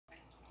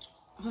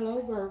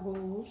Hello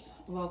Virgos,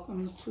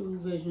 welcome to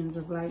Visions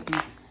of Light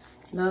and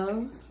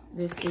Love.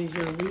 This is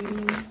your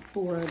reading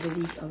for the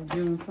week of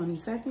June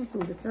 22nd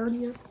through the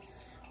 30th.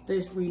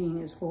 This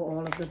reading is for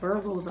all of the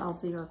Virgos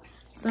out there,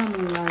 Sun,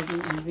 Moon, Rising,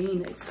 and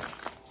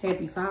Venus.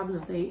 Happy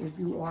Father's Day if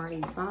you are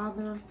a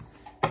father.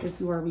 If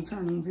you are a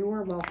returning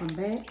viewer, welcome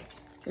back.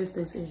 If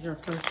this is your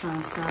first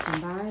time stopping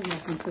by,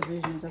 welcome to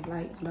Visions of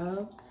Light and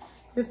Love.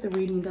 If the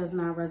reading does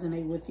not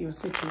resonate with your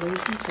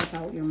situation, check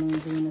out your Moon,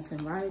 Venus,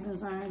 and Rising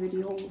sign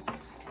videos.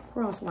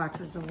 Cross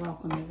watchers are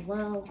welcome as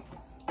well.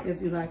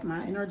 If you like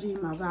my energy,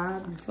 my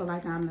vibe, you feel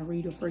like I'm the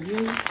reader for you,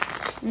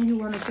 and you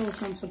want to show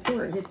some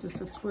support, hit the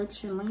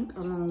subscription link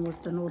along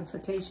with the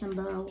notification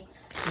bell,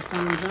 the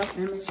thumbs up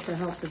image to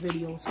help the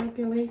video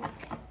circulate.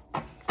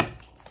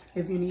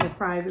 If you need a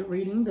private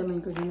reading, the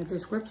link is in the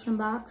description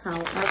box.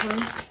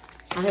 However,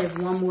 I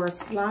have one more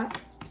slot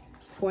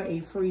for a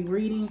free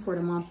reading for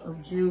the month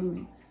of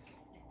June.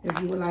 If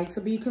you would like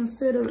to be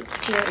considered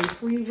for a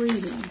free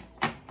reading,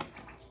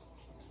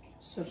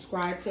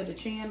 subscribe to the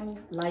channel,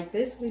 like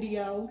this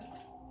video,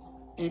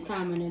 and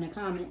comment in the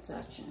comment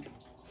section.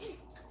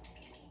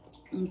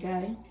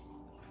 Okay?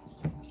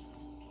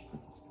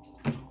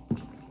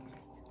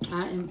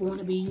 I am going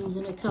to be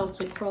using a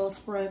Celtic cross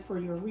spread for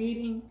your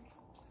reading.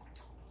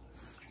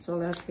 So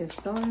let's get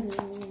started.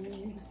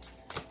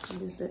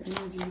 What is the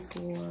energy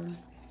for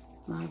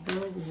my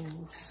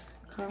Virgos?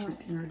 Current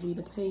energy,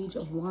 the Page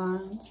of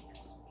Wands.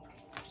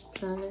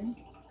 Okay.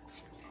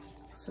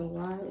 So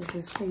why is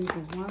this Page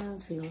of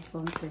Wands here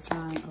from the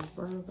sign of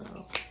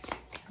Virgo?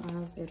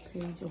 Why is that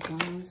Page of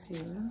Wands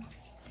here?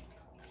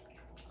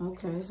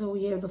 Okay, so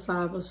we have the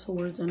Five of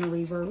Swords in the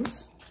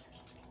reverse.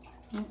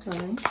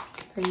 Okay,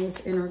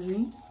 past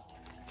energy.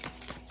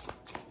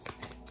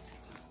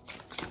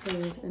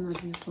 Past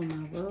energy for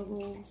my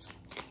Virgos.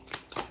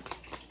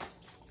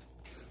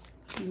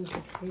 Here's the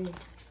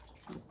past.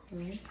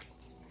 Okay.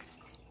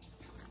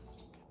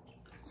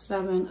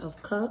 Seven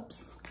of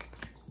Cups.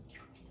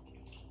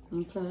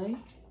 Okay.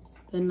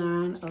 The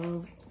Nine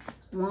of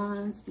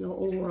Wands. Your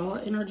overall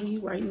energy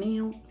right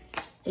now.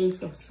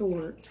 Ace of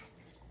Swords.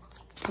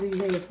 What do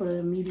you have for the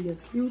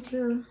immediate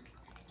future?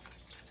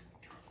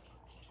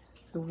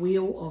 The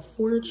Wheel of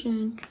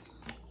Fortune.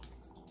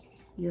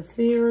 Your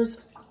fears.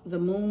 The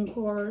Moon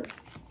card.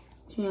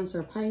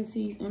 Cancer,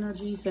 Pisces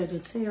energy.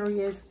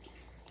 Sagittarius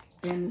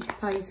and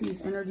Pisces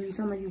energy.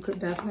 Some of you could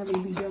definitely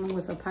be dealing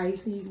with a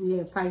Pisces. We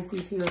have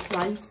Pisces here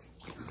twice.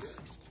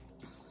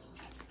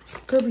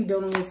 Could be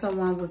dealing with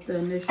someone with the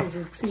initials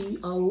of T,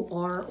 O,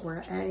 R,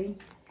 or A.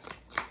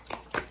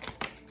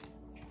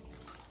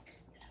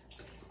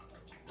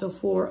 The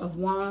Four of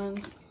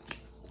Wands.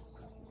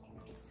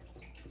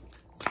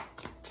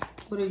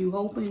 What are you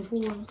hoping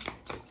for?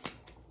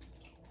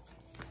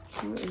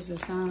 What is the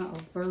sign of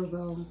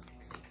Virgo?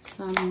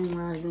 Sun, Moon,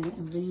 Rising,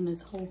 and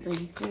Venus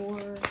hoping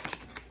for?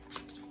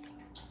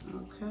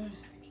 Okay,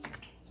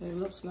 it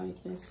looks like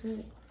that's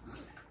it.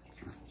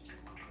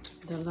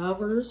 The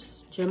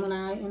Lovers,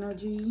 Gemini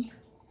energy,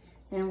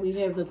 and we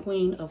have the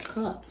Queen of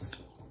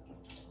Cups,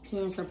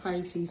 Cancer,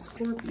 Pisces,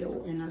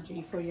 Scorpio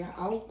energy for your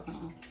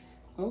outcome.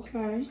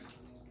 Okay,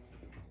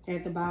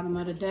 at the bottom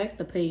of the deck,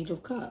 the Page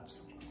of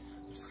Cups.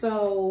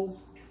 So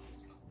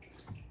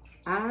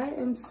I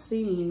am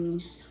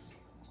seeing,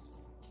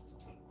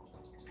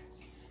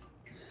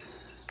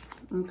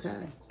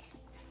 okay,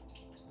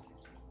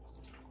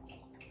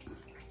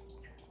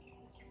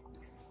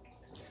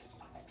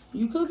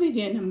 you could be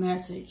getting a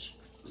message.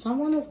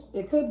 Someone is,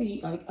 it could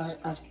be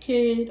a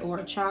kid or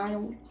a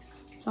child.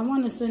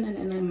 Someone is sending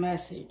in a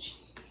message.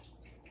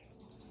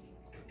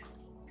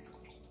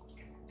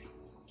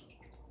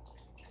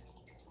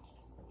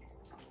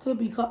 Could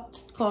be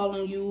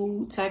calling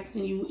you,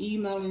 texting you,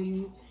 emailing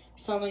you,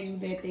 telling you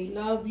that they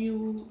love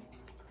you.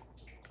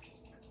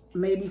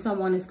 Maybe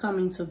someone is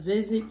coming to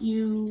visit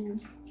you.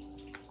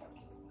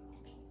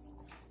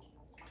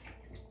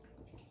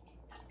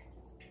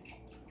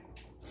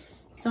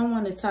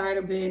 Someone is tired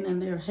of being in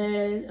their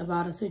head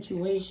about a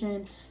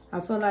situation.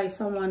 I feel like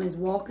someone is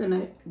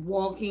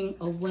walking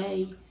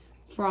away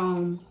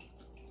from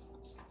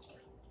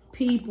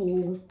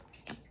people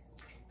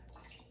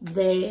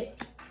that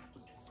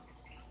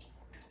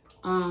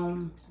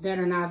that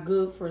are not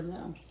good for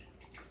them.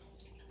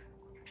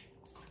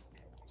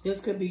 This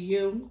could be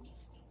you.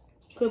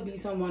 Could be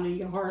someone in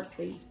your heart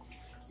space.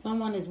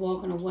 Someone is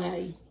walking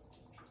away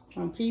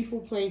from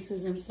people,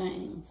 places, and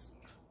things.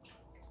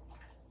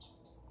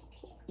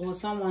 Or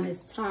someone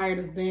is tired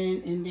of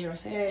being in their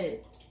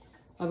head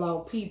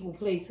about people,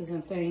 places,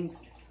 and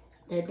things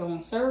that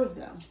don't serve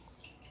them.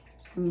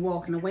 And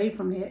walking away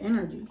from their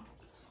energy.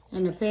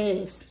 In the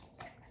past,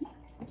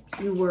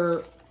 you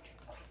were,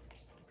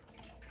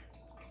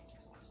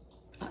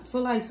 I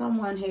feel like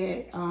someone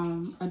had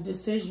a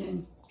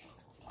decision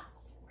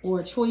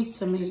or a choice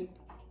to make.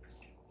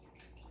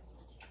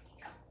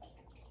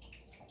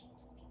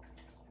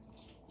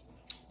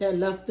 That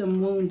left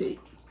them wounded.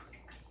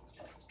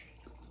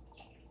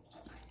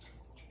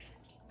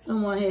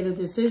 Someone had a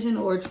decision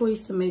or a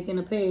choice to make in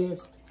the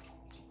past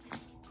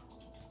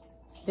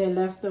that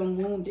left them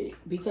wounded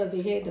because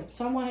they had to,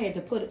 someone had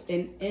to put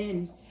an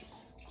end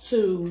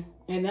to,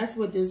 and that's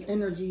what this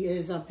energy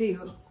is up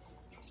here.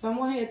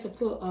 Someone had to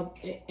put up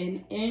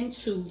an end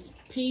to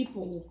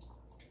people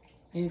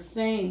and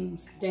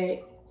things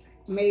that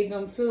made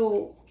them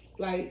feel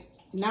like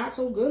not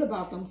so good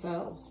about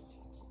themselves.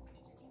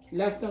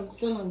 Left them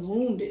feeling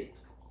wounded.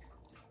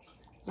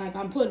 Like,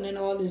 I'm putting in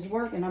all this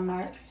work and I'm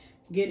not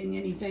getting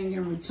anything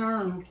in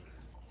return.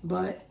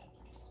 But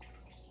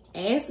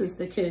ass is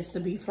the kiss, to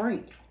be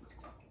frank.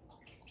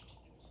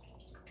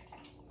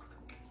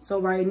 So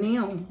right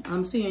now,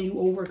 I'm seeing you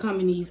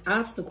overcoming these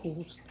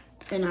obstacles.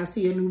 And I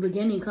see a new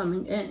beginning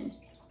coming in.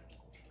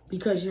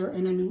 Because you're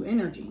in a new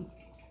energy.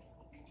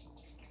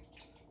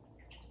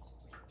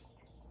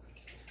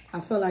 I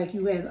feel like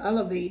you have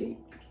elevated.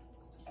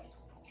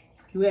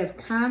 You have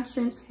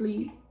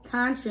consciously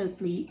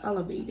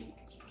elevated.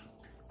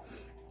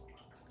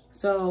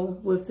 So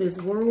with this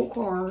World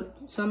card,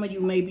 some of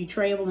you may be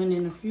traveling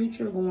in the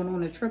future, going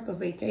on a trip, a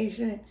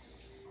vacation.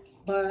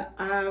 But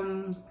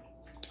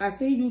I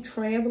see you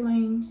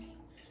traveling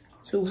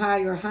to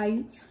higher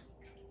heights.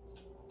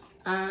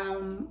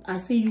 I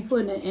see you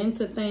putting an end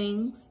to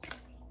things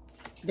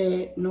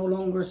that no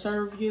longer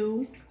serve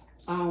you.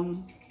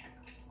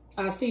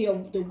 I see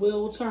the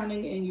wheel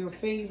turning in your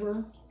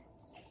favor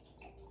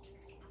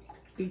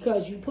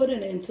because you put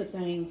an end to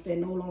things that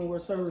no longer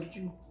served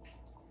you.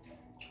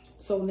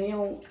 So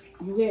now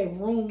you have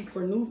room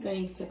for new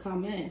things to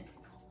come in.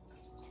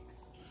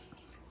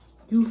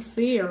 You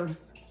fear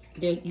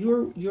that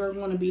you're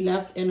going to be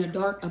left in the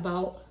dark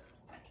about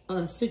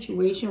a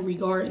situation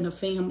regarding a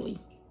family,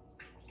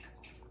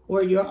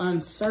 or you're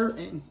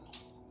uncertain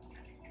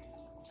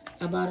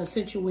about a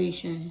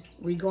situation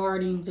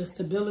regarding the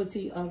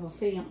stability of a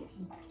family.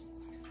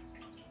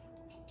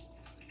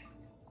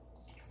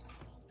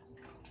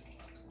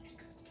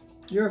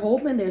 You're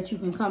hoping that you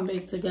can come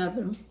back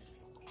together.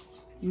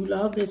 You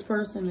love this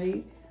person,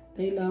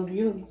 they love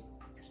you.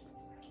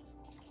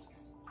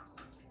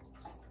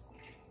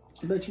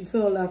 But you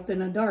feel left in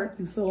the dark,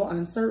 you feel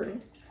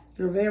uncertain.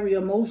 You're very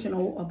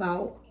emotional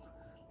about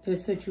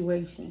this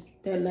situation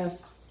that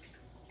left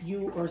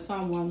you or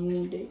someone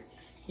wounded.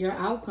 Your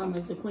outcome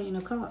is the Queen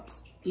of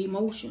Cups.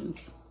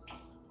 Emotions.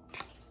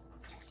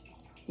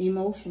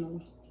 Emotional.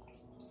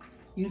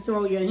 You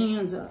throw your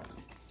hands up.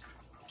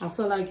 I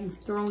feel like you've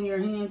thrown your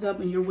hands up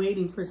and you're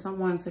waiting for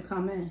someone to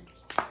come in.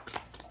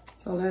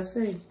 So let's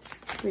see.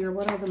 Spirit,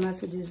 what other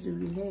messages do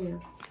you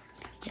have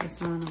for the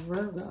sign of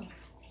Virgo?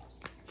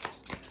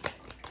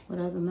 What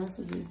other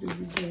messages do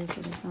you have for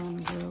the sign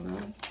of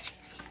Virgo?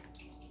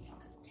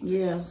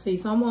 Yeah, see,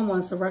 someone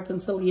wants a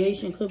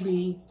reconciliation. Could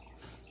be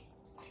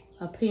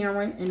a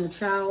parent and a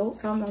child.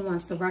 Someone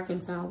wants to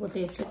reconcile with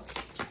their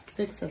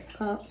six of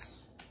cups.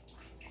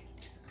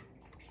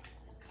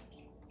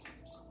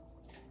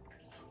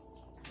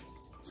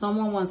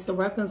 Someone wants to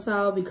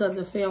reconcile because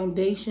the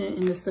foundation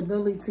and the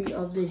stability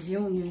of this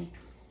union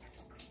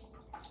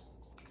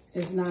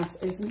is not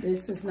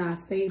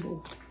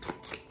stable.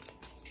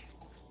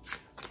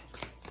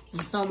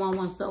 And someone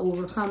wants to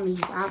overcome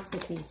these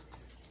obstacles.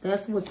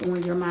 That's what's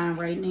on your mind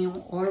right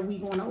now. Are we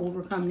going to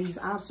overcome these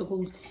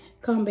obstacles?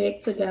 Come back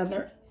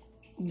together,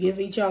 give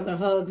each other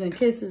hugs and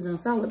kisses, and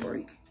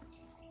celebrate.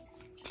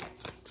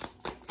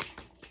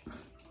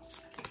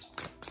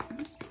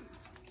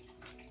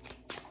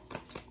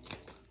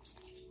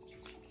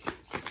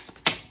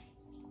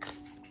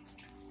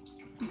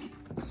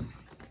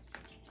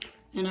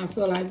 And I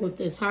feel like with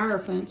this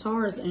Hierophant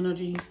Taurus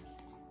energy,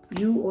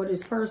 you or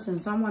this person,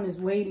 someone is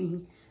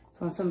waiting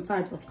for some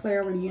type of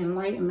clarity and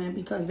enlightenment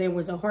because there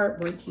was a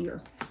heartbreak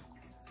here.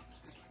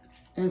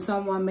 And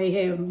someone may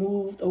have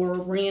moved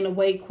or ran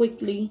away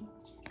quickly,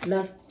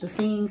 left the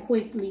scene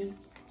quickly.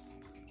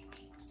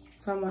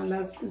 Someone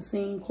left the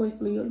scene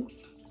quickly.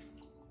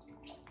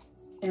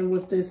 And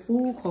with this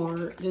Fool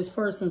card, this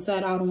person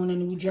set out on a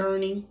new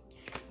journey,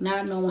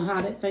 not knowing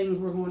how that things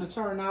were going to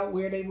turn out,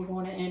 where they were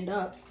going to end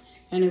up.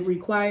 And it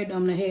required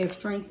them to have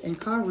strength and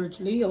courage,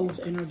 Leo's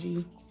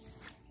energy.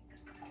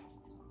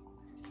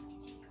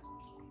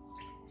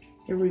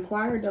 It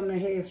required them to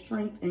have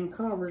strength and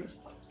courage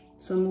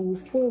to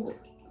move forward.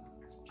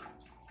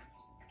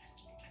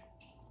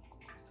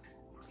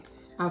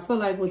 I feel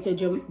like with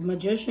the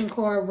Magician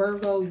card,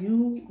 Virgo,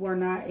 you were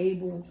not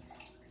able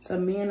to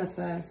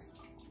manifest.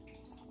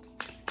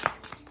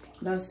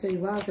 Let's see,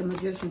 why is the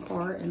Magician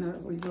card in a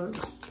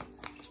reverse?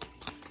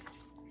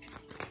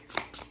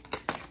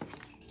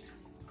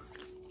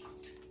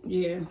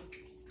 Yeah,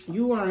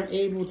 you weren't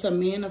able to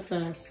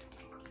manifest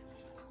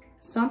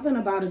something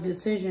about a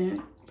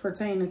decision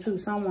pertaining to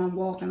someone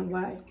walking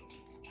away.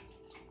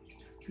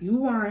 You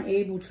weren't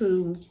able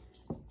to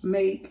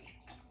make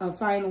a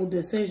final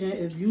decision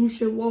if you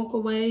should walk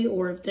away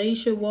or if they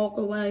should walk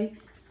away.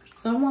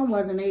 Someone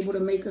wasn't able to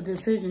make a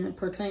decision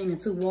pertaining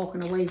to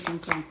walking away from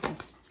something.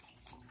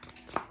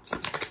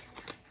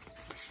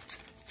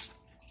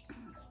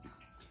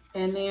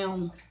 And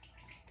now,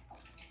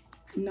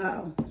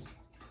 no.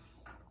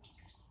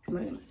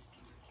 Wait a minute.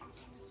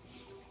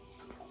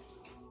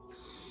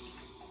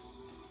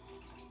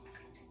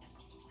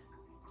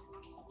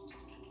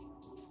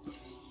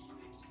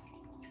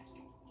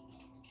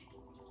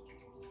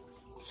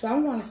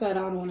 Someone set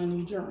out on a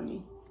new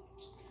journey.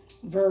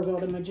 Virgo,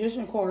 the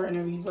Magician card in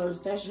the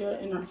reverse. That's your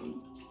energy.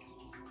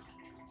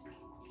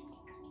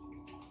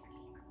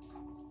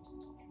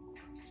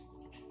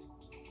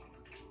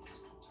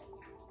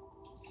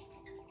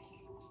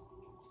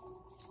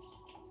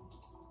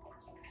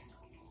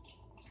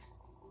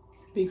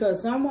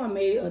 Because someone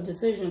made a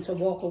decision to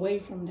walk away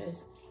from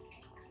this.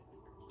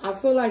 I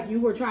feel like you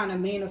were trying to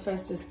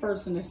manifest this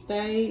person to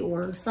stay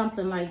or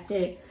something like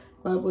that.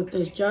 But with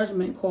this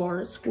Judgment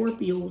card,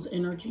 Scorpio's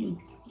energy.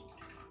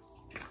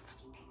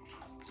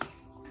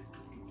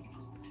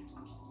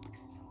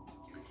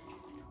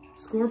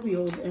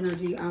 Scorpio's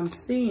energy, I'm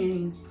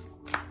seeing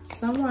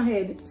someone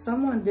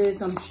did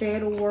some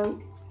shadow work,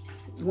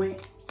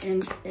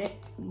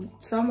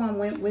 someone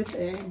went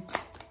within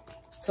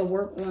to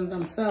work on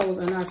themselves,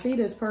 and I see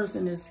this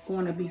person is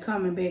going to be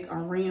coming back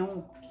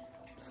around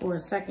for a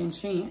second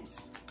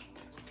chance.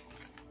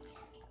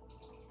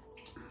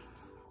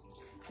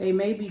 They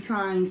may be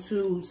trying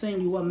to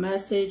send you a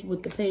message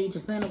with the Page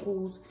of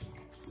Pentacles,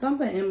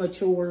 something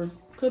immature,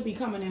 could be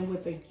coming in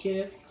with a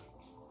gift.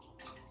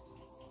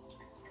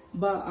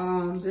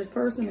 But this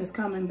person is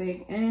coming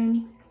back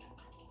in.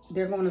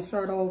 They're going to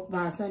start off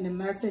by sending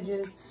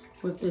messages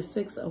with the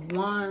Six of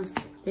Wands.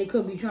 They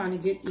could be trying to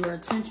get your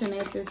attention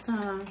at this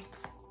time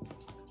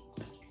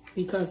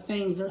because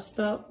things are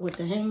stuck with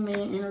the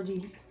Hangman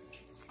energy.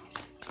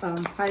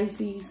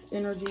 Pisces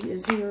energy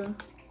is here.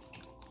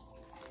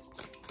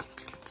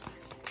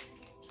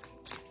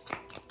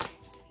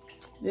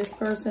 This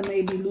person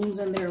may be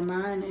losing their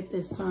mind at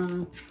this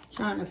time,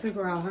 trying to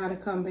figure out how to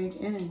come back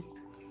in.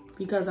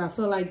 Because I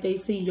feel like they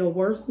see your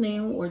worth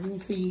now, or you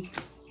see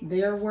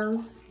their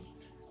worth.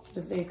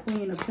 With their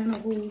Queen of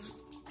Pentacles.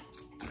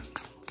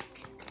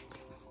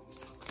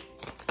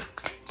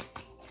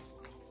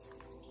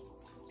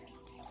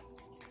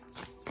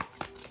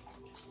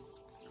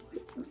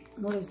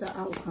 What is the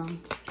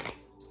outcome?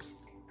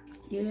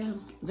 Yeah,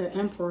 the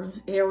Emperor,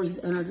 Aries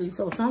energy.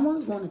 So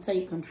someone's going to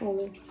take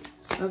control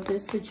of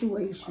this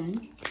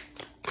situation.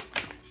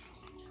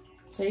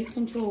 Take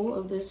control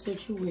of this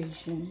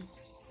situation.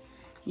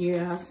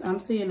 Yeah, I'm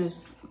seeing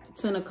this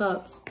 10 of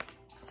Cups.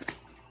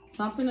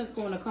 Something is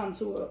going to come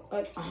to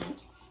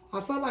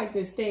I feel like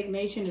this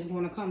stagnation is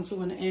going to come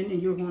to an end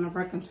and you're going to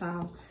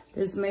reconcile.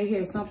 This may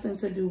have something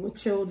to do with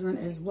children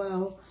as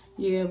well.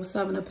 Yeah, with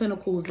Seven of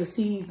Pentacles, the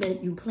seeds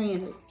that you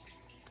planted.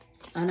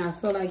 And I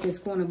feel like it's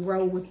going to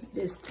grow with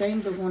this.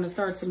 Things are going to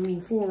start to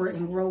move forward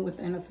and grow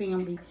within a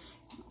family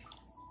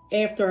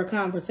after a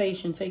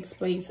conversation takes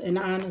place. An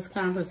honest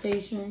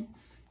conversation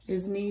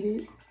is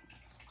needed.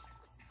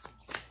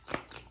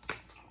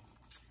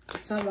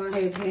 Someone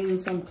has gained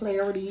some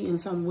clarity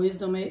and some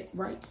wisdom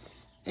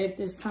at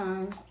this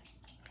time.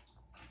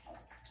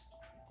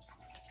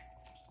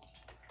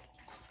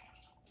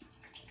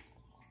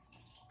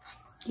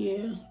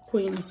 Yeah,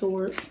 Queen of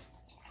Swords.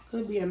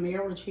 Could be a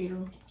marriage here.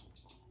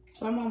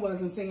 Someone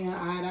wasn't seeing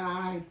eye to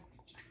eye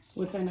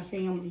within a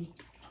family,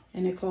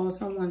 and it caused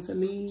someone to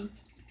leave.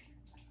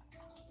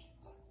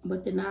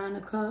 But the Nine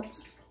of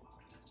Cups,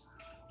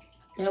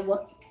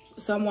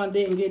 someone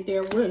didn't get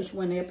their wish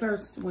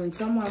when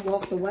someone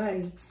walked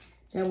away.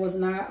 That was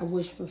not a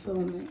wish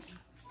fulfillment.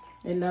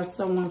 It left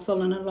someone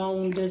feeling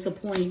alone,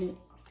 disappointed,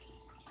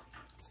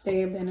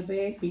 stabbed in the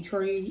back,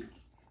 betrayed.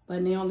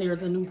 But now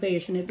there's a new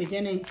passionate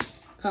beginning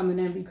coming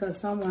in because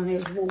someone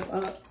has woke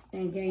up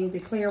and gained the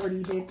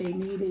clarity that they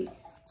needed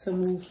to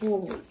move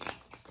forward.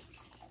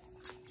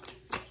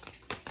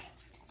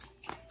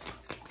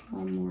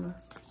 One more.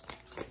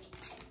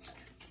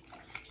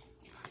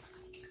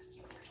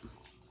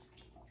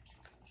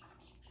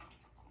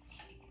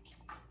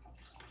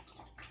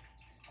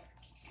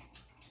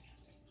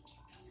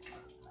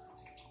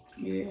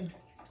 Yeah.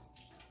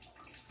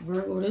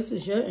 Virgo, this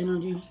is your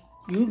energy.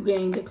 You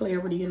gained the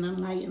clarity and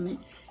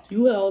enlightenment.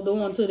 You held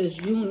on to this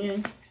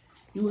union.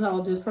 You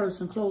held this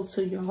person close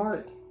to your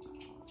heart.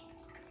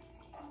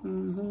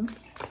 You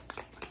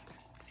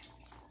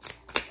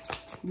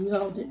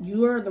held it.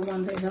 You are the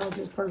one that held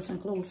this person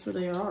close to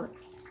their heart.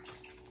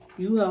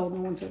 You held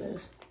on to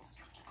this.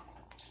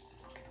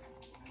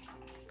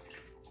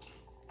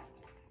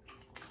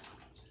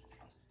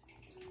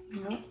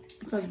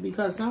 Yep.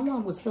 Because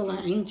someone was feeling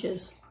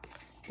anxious.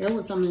 There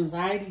was some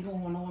anxiety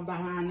going on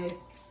behind this.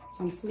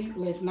 Some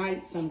sleepless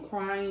nights, some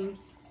crying.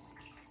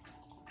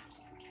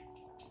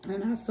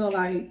 And I feel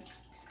like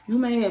you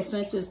may have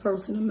sent this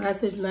person a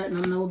message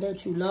letting them know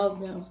that you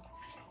love them.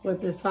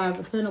 With this Five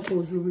of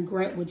Pentacles, you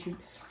regret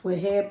what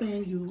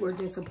happened. You were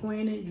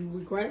disappointed. You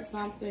regret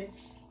something.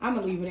 I'm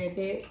going to leave it at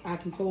that. I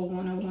can go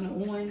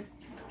on.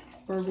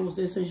 Virgos,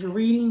 this is your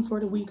reading for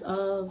the week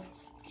of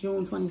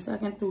June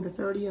 22nd through the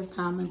 30th.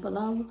 Comment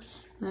below.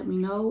 Let me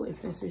know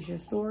if this is your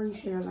story.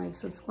 Share, like,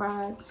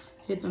 subscribe.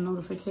 Hit the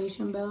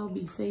notification bell.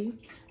 Be safe.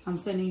 I'm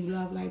sending you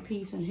love, light,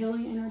 peace, and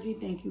healing energy.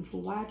 Thank you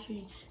for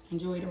watching.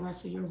 Enjoy the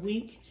rest of your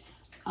week.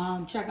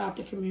 Check out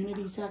the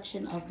community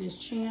section of this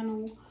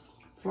channel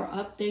for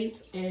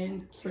updates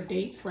and for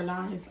dates for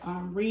live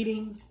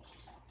readings.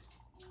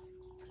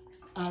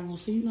 I will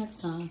see you next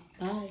time.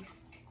 Bye.